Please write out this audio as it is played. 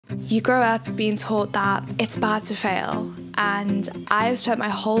You grow up being taught that it's bad to fail, and I've spent my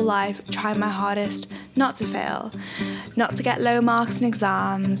whole life trying my hardest not to fail, not to get low marks in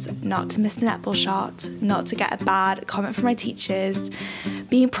exams, not to miss the netball shot, not to get a bad comment from my teachers,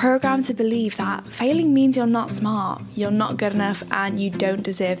 being programmed to believe that failing means you're not smart, you're not good enough, and you don't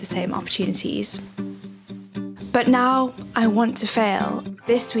deserve the same opportunities. But now I want to fail.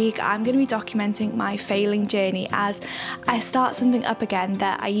 This week I'm going to be documenting my failing journey as I start something up again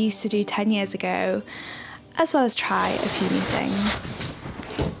that I used to do 10 years ago, as well as try a few new things.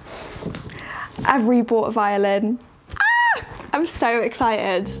 I've rebought a violin. I'm so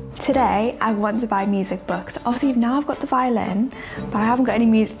excited. Today I want to buy music books. Obviously now I've got the violin, but I haven't got any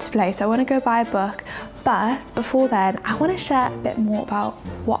music to play, so I want to go buy a book. But before then, I want to share a bit more about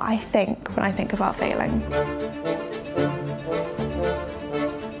what I think when I think about failing.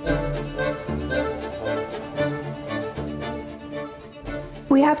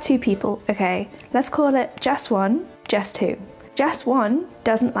 We have two people, okay? Let's call it Jess 1, Jess 2. Jess 1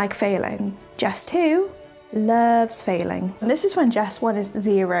 doesn't like failing. Jess 2 loves failing. And this is when Jess 1 is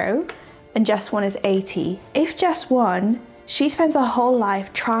 0 and Jess 1 is 80. If Jess 1, she spends her whole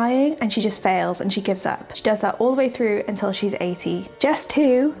life trying and she just fails and she gives up. She does that all the way through until she's 80. Jess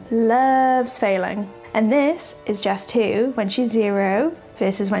 2 loves failing. And this is Jess 2 when she's 0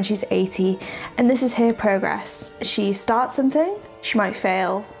 versus when she's 80. And this is her progress. She starts something, she might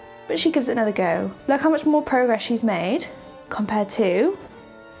fail, but she gives it another go. Look how much more progress she's made compared to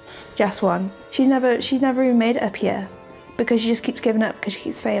Jess 1. She's never even made it up here because she just keeps giving up because she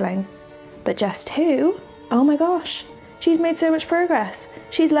keeps failing. But Jess 2, oh my gosh. She's made so much progress.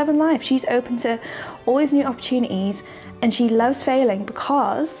 She's loving life. She's open to all these new opportunities and she loves failing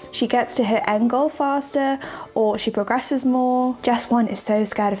because she gets to her end goal faster or she progresses more. Jess 1 is so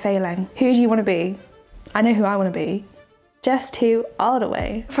scared of failing. Who do you want to be? I know who I want to be. Jess 2 all the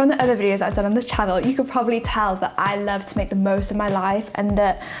way. From the other videos I've done on this channel, you could probably tell that I love to make the most of my life and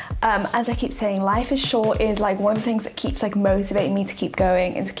that, as I keep saying, life is short is like one of the things that keeps like motivating me to keep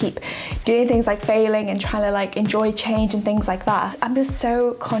going and to keep doing things like failing and trying to like enjoy change and things like that. I'm just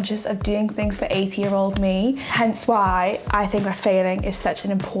so conscious of doing things for 80-year-old me, hence why I think that failing is such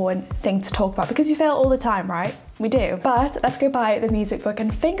an important thing to talk about because you fail all the time, right? We do. But let's go buy the music book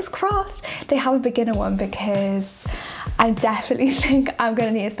and fingers crossed they have a beginner one because I definitely think I'm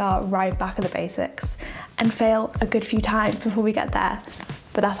gonna need to start right back at the basics and fail a good few times before we get there.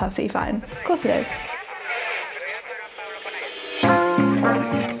 But that's absolutely fine. Of course it is.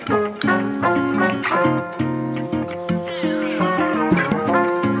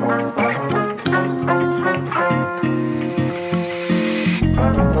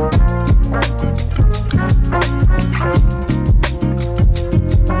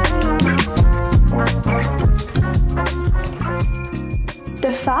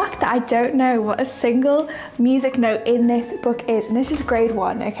 I don't know what a single music note in this book is, and this is grade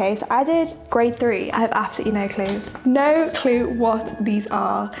 1, okay? So I did grade 3. I have absolutely no clue. No clue what these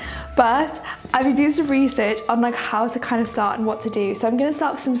are, but I've been doing some research on like how to kind of start and what to do. So I'm gonna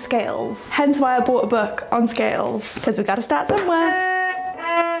start with some scales. Hence why I bought a book on scales, because we gotta start somewhere.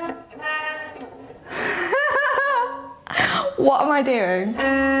 What am I doing?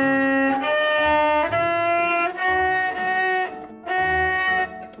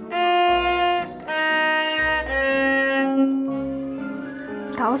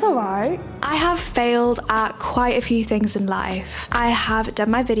 That was alright. I have failed at quite a few things in life. I have done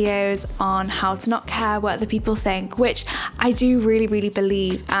my videos on how to not care what other people think, which I do really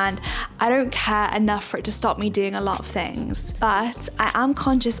believe, and I don't care enough for it to stop me doing a lot of things. But I am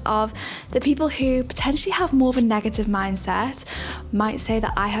conscious of the people who potentially have more of a negative mindset might say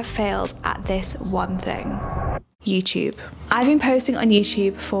that I have failed at this one thing. YouTube. I've been posting on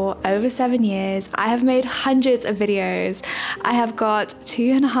YouTube for over 7 years. I have made hundreds of videos. I have got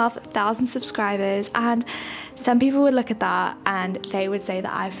 2,500 subscribers, and some people would look at that and they would say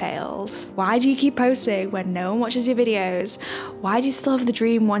that I failed. Why do you keep posting when no one watches your videos? Why do you still have the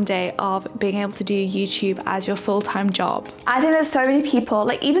dream one day of being able to do YouTube as your full-time job? I think there's so many people,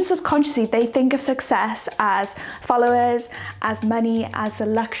 like even subconsciously, they think of success as followers, as money, as the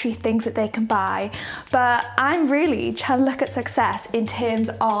luxury things that they can buy. But I'm really trying to look at success in terms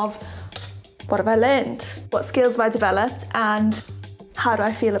of what have I learned? What skills have I developed? And how do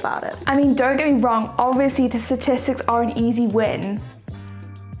I feel about it? I mean, don't get me wrong, obviously the statistics are an easy win,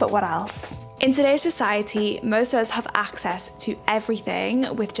 but what else? In today's society, most of us have access to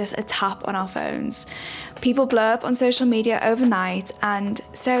everything with just a tap on our phones. People blow up on social media overnight, and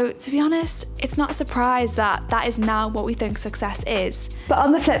so to be honest, it's not a surprise that that is now what we think success is. But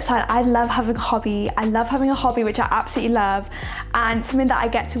on the flip side, I love having a hobby. I love having a hobby which I absolutely love, and something that I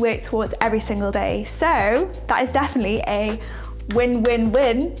get to work towards every single day. So that is definitely a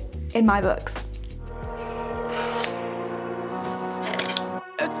win-win-win in my books.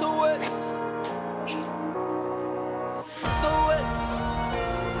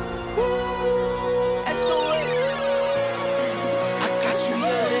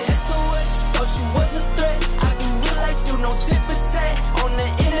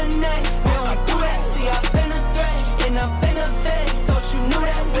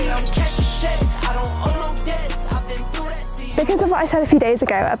 Because of what I said a few days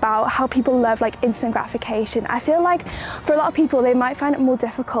ago about how people love like instant gratification, I feel like for a lot of people they might find it more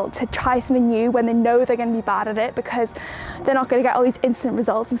difficult to try something new when they know they're going to be bad at it because they're not going to get all these instant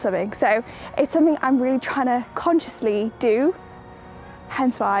results and something. So it's something I'm really trying to consciously do,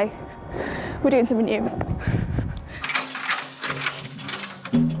 hence why we're doing something new.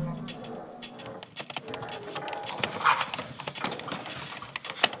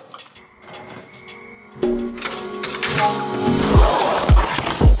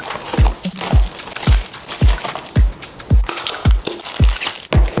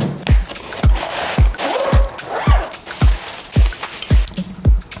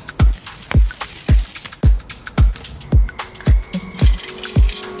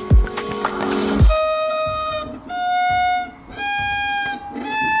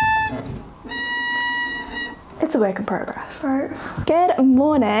 It's a work in progress. Right. Good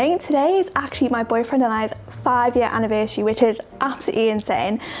morning. Today is actually my boyfriend and I's 5-year anniversary, which is absolutely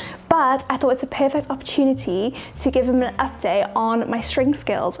insane. But I thought it's a perfect opportunity to give him an update on my string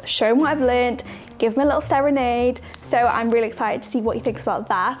skills, show him what I've learned, give him a little serenade. So I'm really excited to see what he thinks about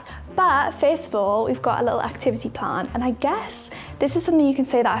that. But first of all, we've got a little activity plan, and I guess this is something you can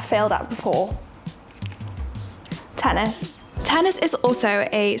say that I failed at before. Tennis. Tennis is also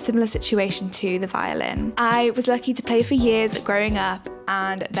a similar situation to the violin. I was lucky to play for years growing up,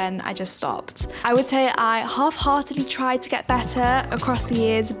 and then I just stopped. I would say I half-heartedly tried to get better across the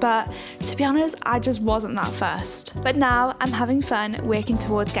years, but to be honest, I just wasn't that fussed. But now I'm having fun working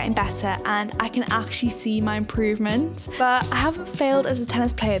towards getting better, and I can actually see my improvement. But I haven't failed as a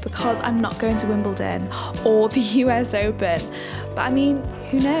tennis player because I'm not going to Wimbledon or the US Open. But I mean,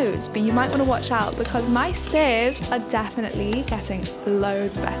 who knows? But you might want to watch out because my serves are definitely getting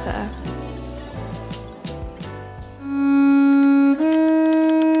loads better.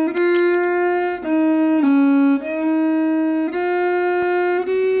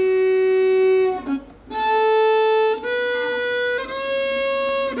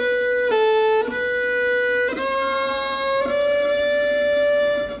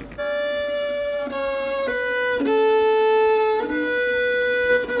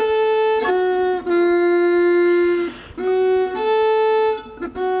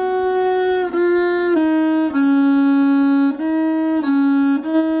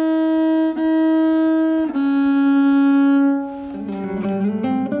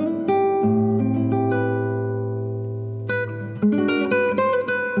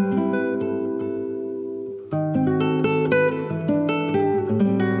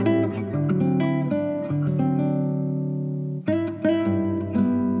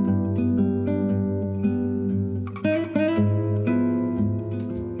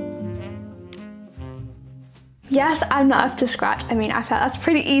 Yes, I'm not up to scratch. I mean, I felt that's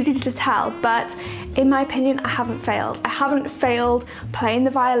pretty easy to tell, but in my opinion, I haven't failed. I haven't failed playing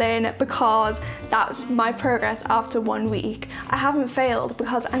the violin because that's my progress after 1 week. I haven't failed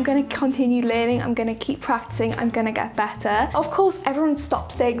because I'm going to continue learning, I'm going to keep practicing, I'm going to get better. Of course, everyone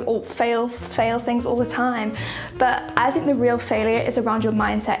stops things or fails things all the time, but I think the real failure is around your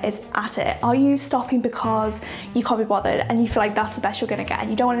mindset is at it. Are you stopping because you can't be bothered and you feel like that's the best you're going to get and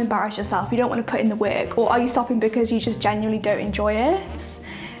you don't want to embarrass yourself, you don't want to put in the work, or are you stopping because you just genuinely don't enjoy it?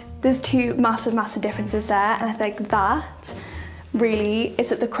 There's two massive differences there, and I think that really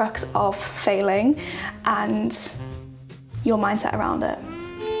is at the crux of failing and your mindset around it.